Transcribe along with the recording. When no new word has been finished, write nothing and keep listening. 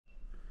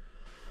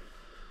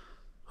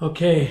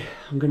Okay,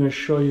 I'm going to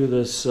show you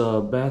this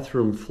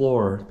bathroom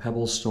floor,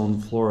 pebble stone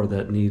floor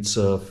that needs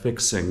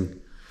fixing.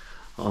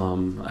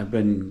 I've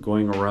been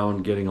going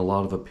around getting a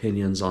lot of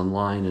opinions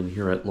online and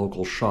here at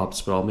local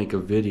shops, but I'll make a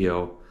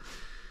video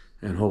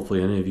and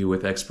hopefully any of you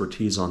with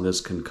expertise on this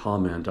can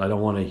comment. I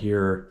don't want to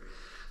hear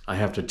I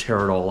have to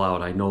tear it all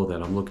out. I know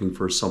that. I'm looking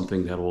for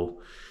something that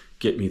will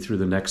get me through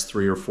the next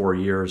 3 or 4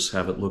 years,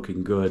 have it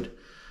looking good,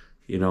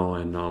 you know,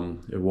 and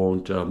it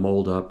won't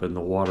mold up and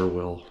the water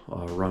will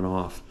run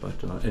off.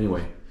 But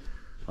anyway,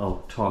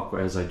 I'll talk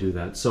as I do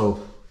that.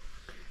 So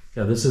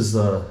yeah, this is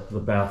the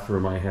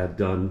bathroom I had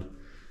done.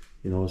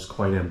 You know, it's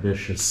quite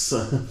ambitious.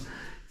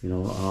 You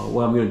know,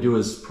 what I'm going to do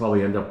is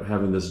probably end up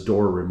having this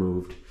door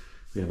removed.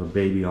 We have a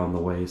baby on the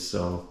way,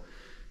 so,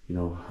 you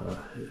know,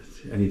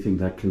 anything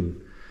that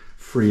can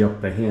free up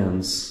the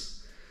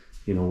hands,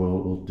 you know,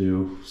 will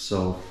do.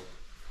 So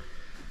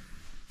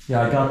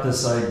yeah, I got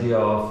this idea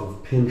off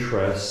of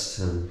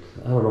Pinterest, and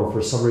I don't know,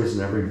 for some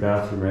reason every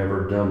bathroom I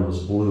ever done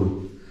was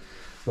blue.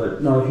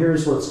 But now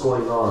here's what's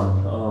going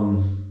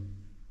on.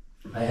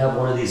 I have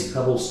one of these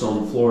pebble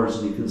stone floors,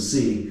 and you can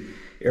see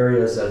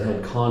areas that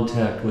had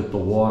contact with the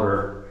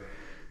water,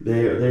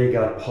 they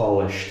got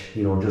polished,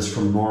 you know, just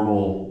from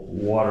normal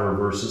water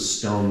versus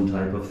stone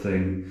type of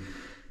thing.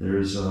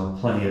 There's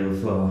plenty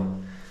of,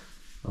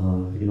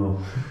 you know,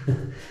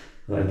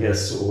 I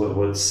guess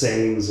what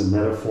sayings and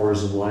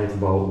metaphors in life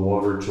about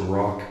water to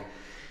rock,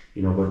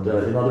 you know, but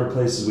in other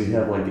places we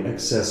have like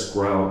excess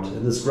grout,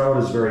 and this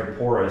grout is very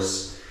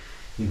porous.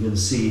 You can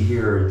see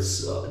here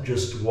it's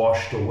just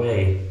washed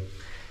away.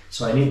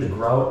 So I need the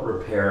grout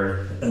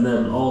repaired, and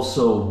then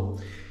also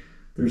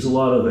there's a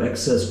lot of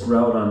excess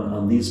grout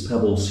on these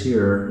pebbles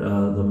here.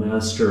 The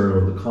master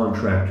or the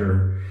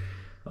contractor,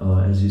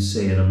 as you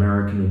say in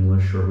American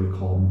English, or we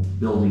call them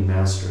building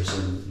masters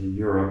in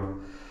Europe,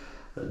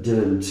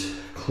 didn't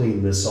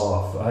clean this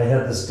off. I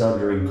had this done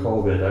during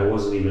COVID. I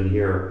wasn't even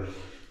here.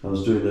 I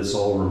was doing this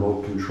all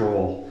remote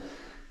control.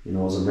 You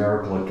know, it was a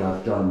miracle it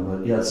got done.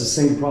 But yeah, it's the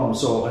same problem.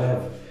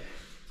 So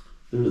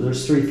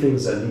there's 3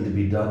 things that need to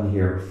be done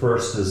here.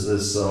 First is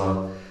this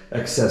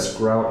excess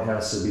grout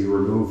has to be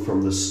removed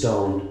from the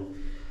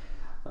stone,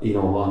 you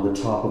know, on the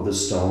top of the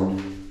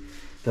stone.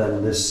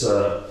 Then this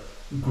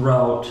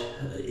grout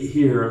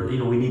here, you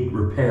know, we need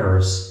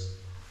repairs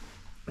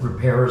or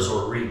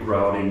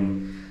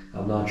regrouting.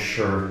 I'm not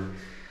sure.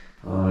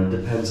 It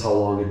depends how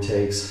long it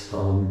takes.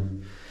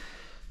 I'm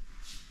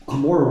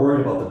more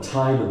worried about the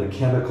time and the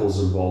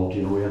chemicals involved.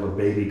 You know, we have a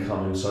baby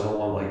coming, so I don't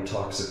want like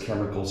toxic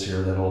chemicals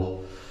here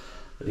that'll,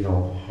 you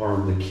know,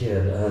 harm the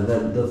kid. And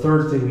then the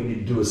third thing we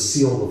need to do is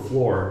seal the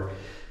floor,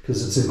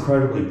 because it's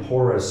incredibly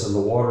porous and the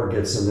water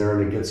gets in there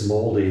and it gets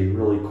moldy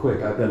really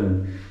quick. I've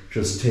been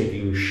just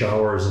taking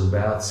showers and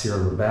baths here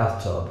in the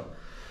bathtub,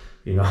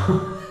 you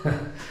know,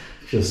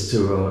 just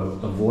to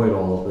avoid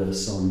all of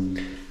this.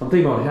 I'm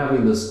thinking about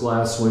having this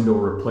glass window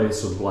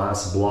replaced with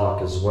glass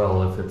block as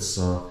well,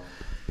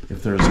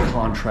 if there's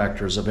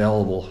contractors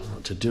available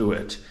to do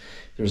it.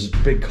 There's a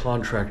big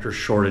contractor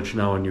shortage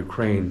now in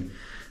Ukraine.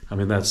 I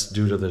mean, that's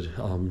due to the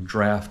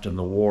draft and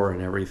the war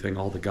and everything.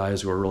 All the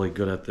guys who are really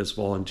good at this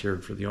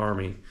volunteered for the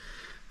army,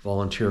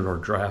 volunteered or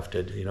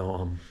drafted, you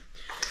know.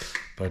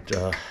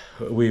 But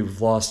we've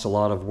lost a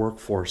lot of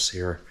workforce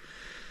here.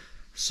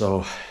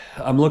 So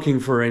I'm looking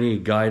for any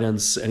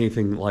guidance,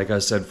 anything, like I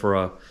said, for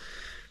a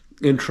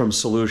interim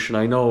solution.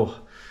 I know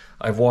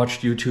I've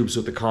watched YouTubes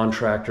with the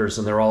contractors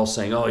and they're all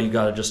saying, oh, you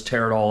got to just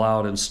tear it all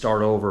out and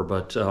start over.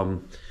 But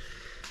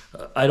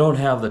I don't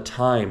have the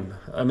time.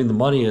 I mean, the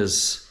money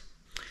is,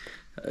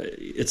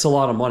 it's a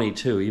lot of money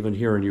too, even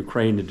here in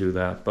Ukraine, to do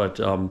that.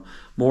 But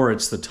more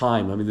it's the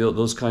time. I mean,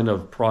 those kind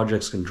of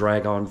projects can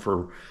drag on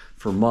for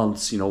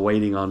months, you know,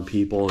 waiting on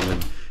people, and then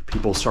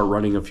people start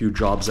running a few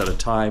jobs at a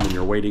time and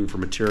you're waiting for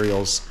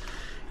materials.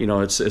 You know,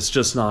 it's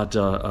just not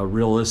a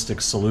realistic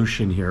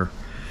solution here.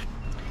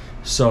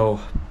 So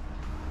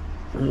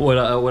what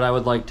I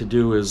would like to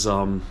do is,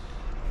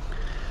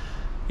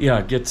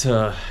 yeah, get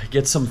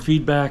some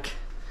feedback,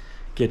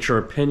 get your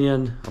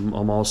opinion.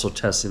 I'm also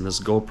testing this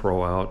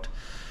GoPro out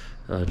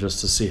just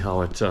to see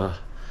how it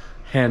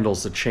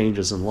handles the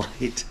changes in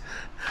light.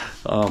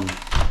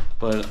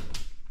 But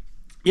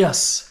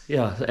yes,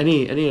 yeah,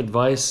 any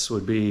advice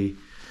would be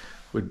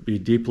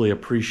deeply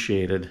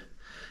appreciated.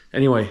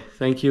 Anyway,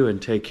 thank you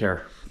and take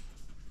care.